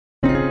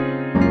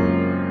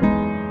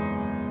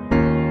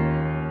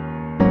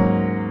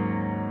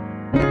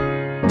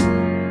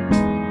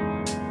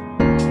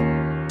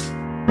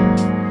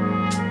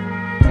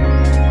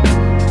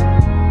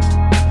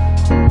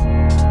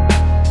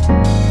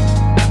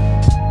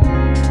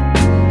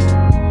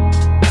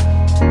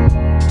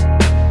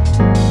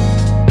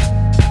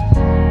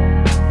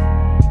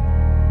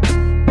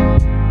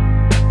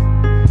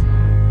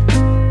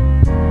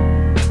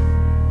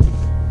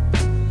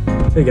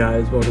Hey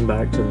guys, welcome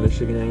back to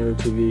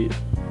MichiganAnglerTV.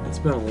 It's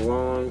been a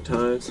long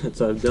time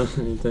since I've done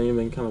anything. I've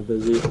been kind of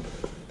busy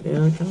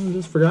and I kind of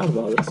just forgot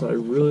about it, so I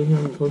really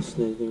haven't posted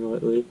anything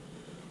lately.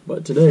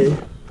 But today,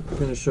 I'm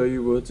going to show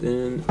you what's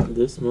in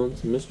this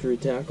month's mystery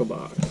tackle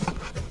box.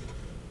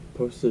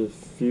 Posted a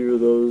few of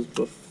those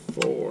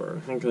before, I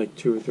think like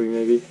 2 or 3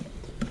 maybe.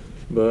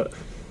 But,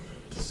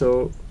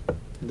 so,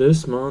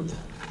 this month,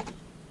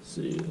 let's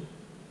see,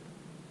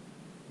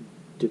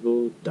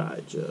 Dibble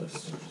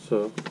Digest.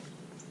 So,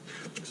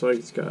 looks like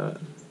it's got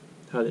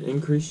how to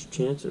increase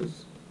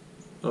chances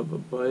of a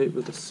bite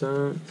with a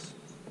scent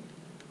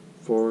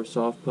for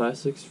soft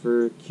plastics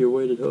for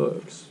keel-weighted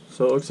hooks.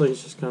 So it looks like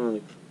it's just kind of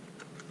like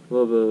a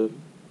little bit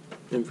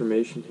of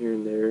information here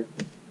and there,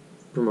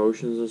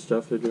 promotions and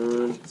stuff they're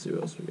doing. Let's see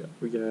what else we got.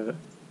 We got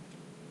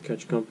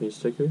Catch Company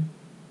sticker.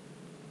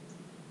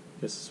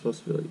 Guess it's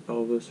supposed to be like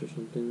Elvis or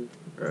something.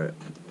 Alright.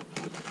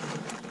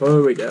 What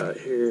do we got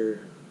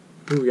here?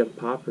 Ooh, we got a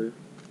popper.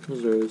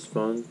 Those are always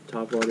fun.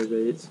 Topwater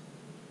baits.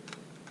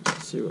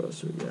 Let's see what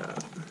else we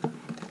got.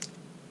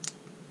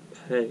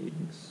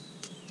 Pegz.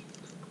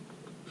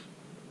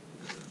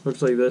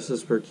 Looks like this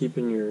is for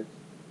keeping your,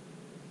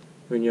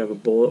 when you have a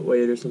bullet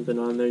weight or something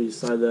on there, you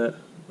slide that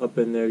up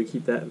in there to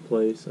keep that in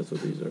place. That's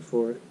what these are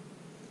for.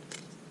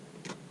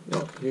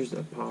 Oh, here's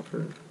that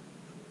popper.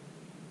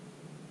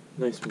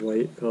 Nice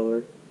white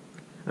color.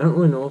 I don't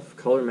really know if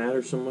color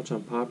matters so much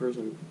on poppers.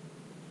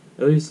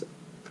 At least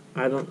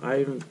I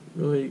haven't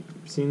really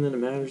seen that it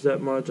matters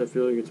that much. I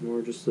feel like it's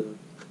more just the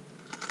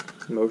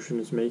motion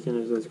it's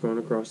making as it's going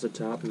across the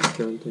top and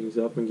stirring things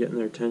up and getting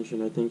their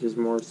attention. I think is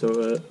more so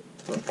it.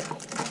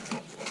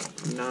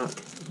 Not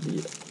the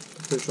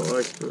official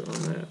expert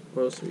on that.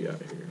 What else we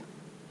got here?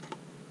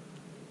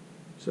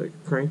 It's like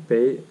a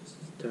crankbait.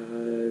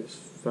 Dives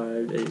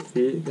 5 to 8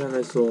 feet. Got a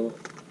nice little,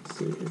 let's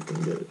see if we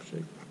can get it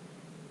shake.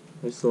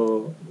 Nice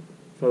little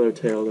feather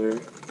tail there.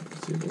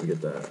 Let's see if we can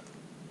get that.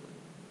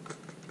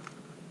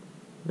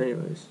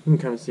 Anyways, you can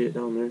kind of see it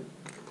down there.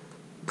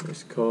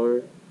 Nice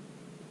color.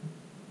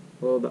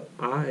 Well, the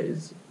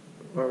eyes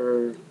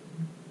are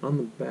on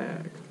the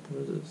back.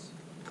 What is this?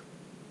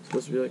 It's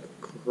supposed to be like a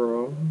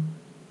crawfish.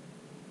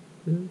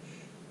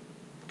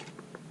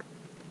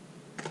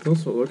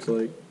 That's what it looks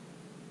like.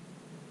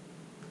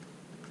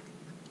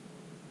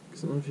 I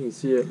don't know if you can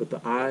see it, but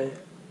the eye,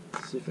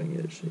 let's see if I can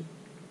get it shaped.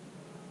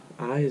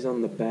 Eye is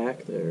on the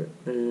back there,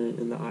 and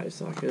in the eye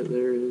socket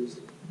there is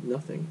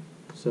nothing.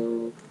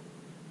 So,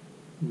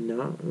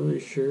 not really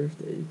sure if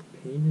they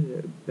painted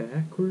it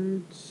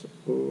backwards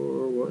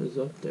or what is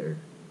up there.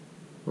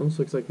 Almost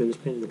looks like they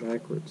just painted it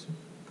backwards.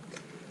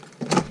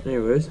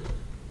 Anyways,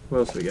 what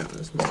else we got in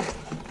this month?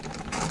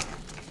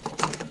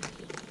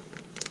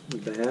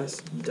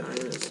 Bass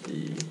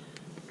Dynasty.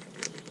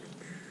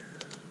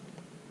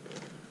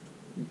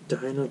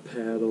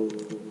 Dynapaddle.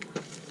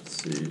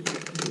 Let's see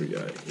what we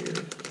got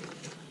here.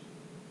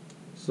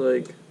 It's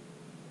like,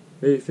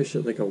 maybe fish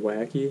it like a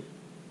wacky.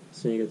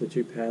 So you get the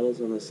 2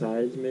 paddles on the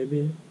sides,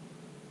 maybe?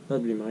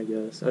 That'd be my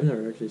guess. I've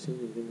never actually seen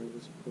anything like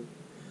this before.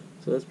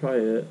 So that's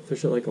probably it.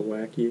 Fish it like a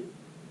wacky.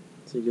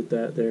 So you get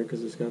that there,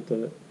 because it's got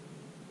that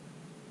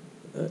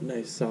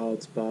nice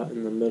solid spot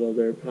in the middle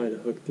there, probably to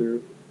hook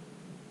through.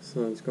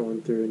 So it's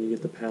going through, and you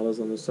get the paddles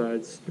on the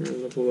sides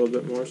stirring up a little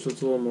bit more, so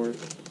it's a little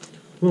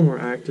more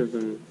active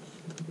than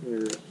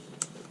your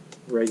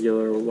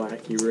regular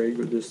wacky rig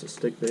with just a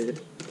stick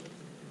bait.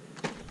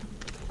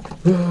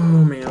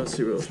 Oh man, let's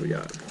see what else we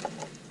got.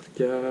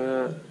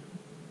 Got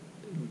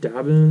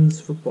Dobyns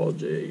football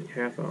jig,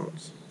 1/2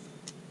 ounce.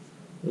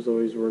 Those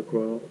always work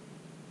well.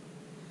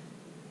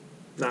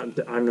 I've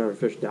never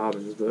fished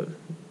Dobyns, but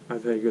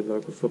I've had good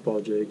luck with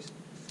football jigs.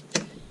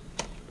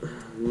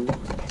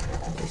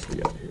 What else we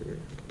got here?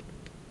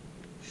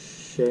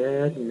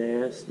 Shad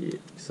Nasty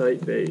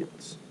Xcite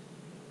baits.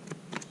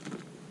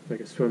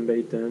 Like a swim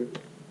bait then.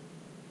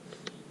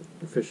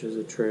 Fish as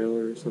a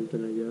trailer or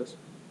something, I guess.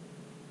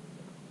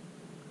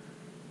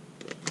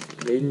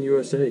 Made in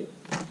USA.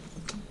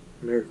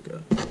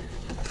 America.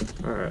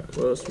 Alright,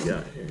 what else we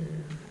got here?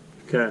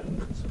 Okay,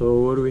 so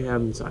what do we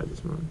have inside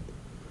this month?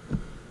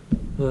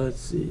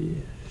 Let's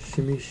see.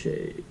 Shimmy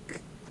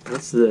Shake.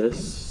 That's this.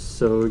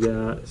 So we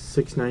got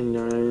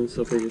 $6.99,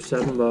 so figure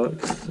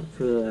 $7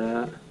 for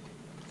that.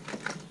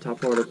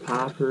 Topwater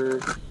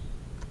popper,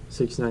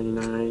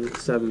 $6.99,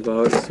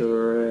 $7, so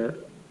we're at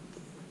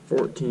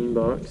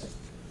 $14.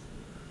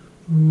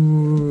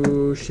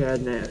 Ooh,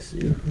 Shad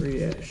Nasty. Where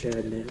you at,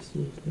 Shad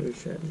Nasty? There's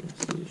Shad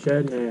Nasty.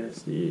 Shad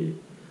Nasty.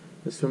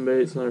 The swim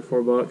bait's another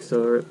 $4,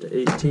 so we're up to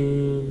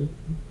 18.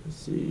 Let's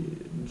see,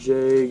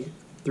 Jig,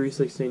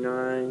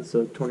 $3.69,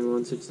 so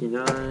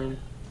 $21.69.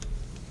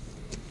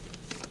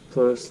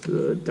 Plus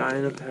the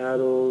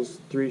Dynapaddles,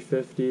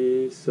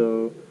 $3.50,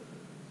 so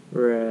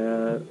we're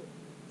at,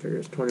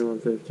 figures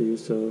 $21.50,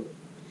 so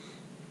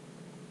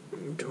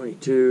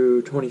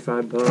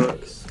 $25.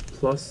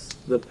 Plus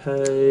the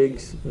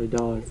Pegz,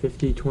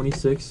 $1.50,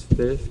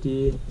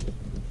 $26.50.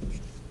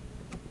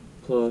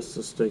 Plus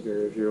a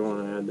sticker if you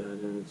want to add that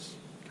in. It's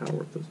kind of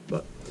worthless,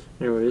 but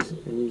anyways,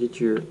 and you get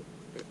your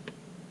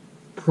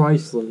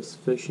priceless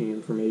fishing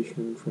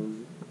information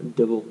from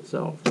Dibble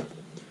himself.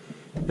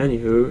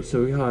 Anywho,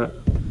 so we got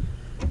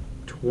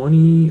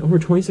over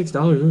 $26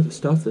 worth of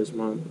stuff this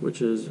month, which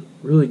is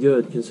really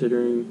good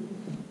considering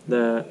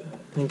that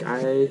I think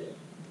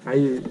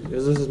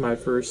because this is my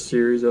first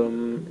series of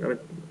them.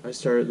 I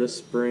started this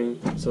spring,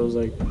 so it was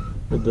like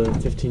with the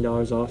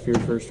 $15 off your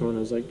first one, it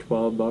was like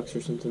 $12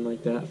 or something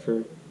like that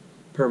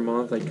per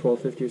month, like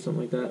 $12.50 or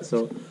something like that.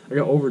 So I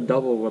got over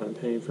double what I'm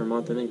paying for a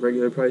month. I think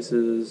regular price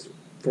is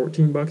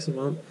 $14 a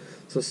month.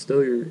 So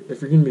still,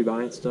 if you're gonna be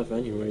buying stuff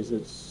anyways,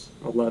 it's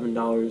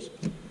 $11.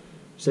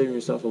 Saving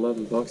yourself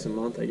 $11 a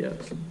month, I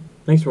guess.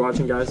 Thanks for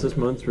watching, guys. This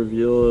month's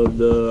reveal of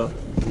the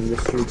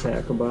mystery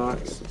tackle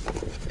box.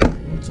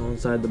 What's all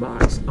inside the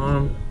box?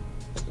 I'm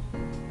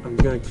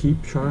gonna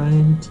keep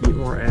trying to get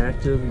more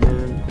active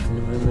again. I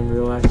know I haven't been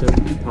real active.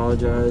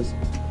 Apologize.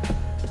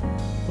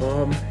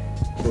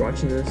 If you're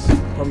watching this,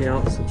 help me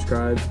out.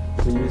 Subscribe,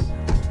 please.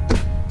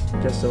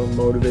 Guess that'll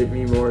motivate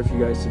me more if you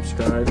guys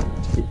subscribe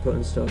to keep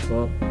putting stuff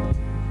up.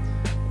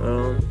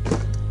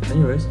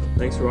 Anyways,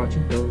 thanks for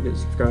watching. Don't forget to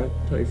subscribe.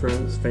 Tell your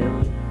friends,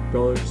 family,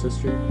 brother,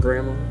 sister,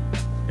 grandma,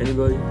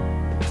 anybody.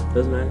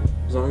 Doesn't matter.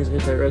 As long as you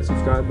hit that red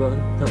subscribe button,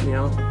 help me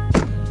out.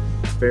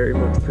 Very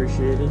much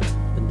appreciated.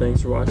 And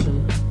thanks for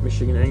watching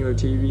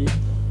MichiganAnglerTV.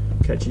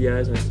 Catch you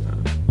guys next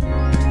time.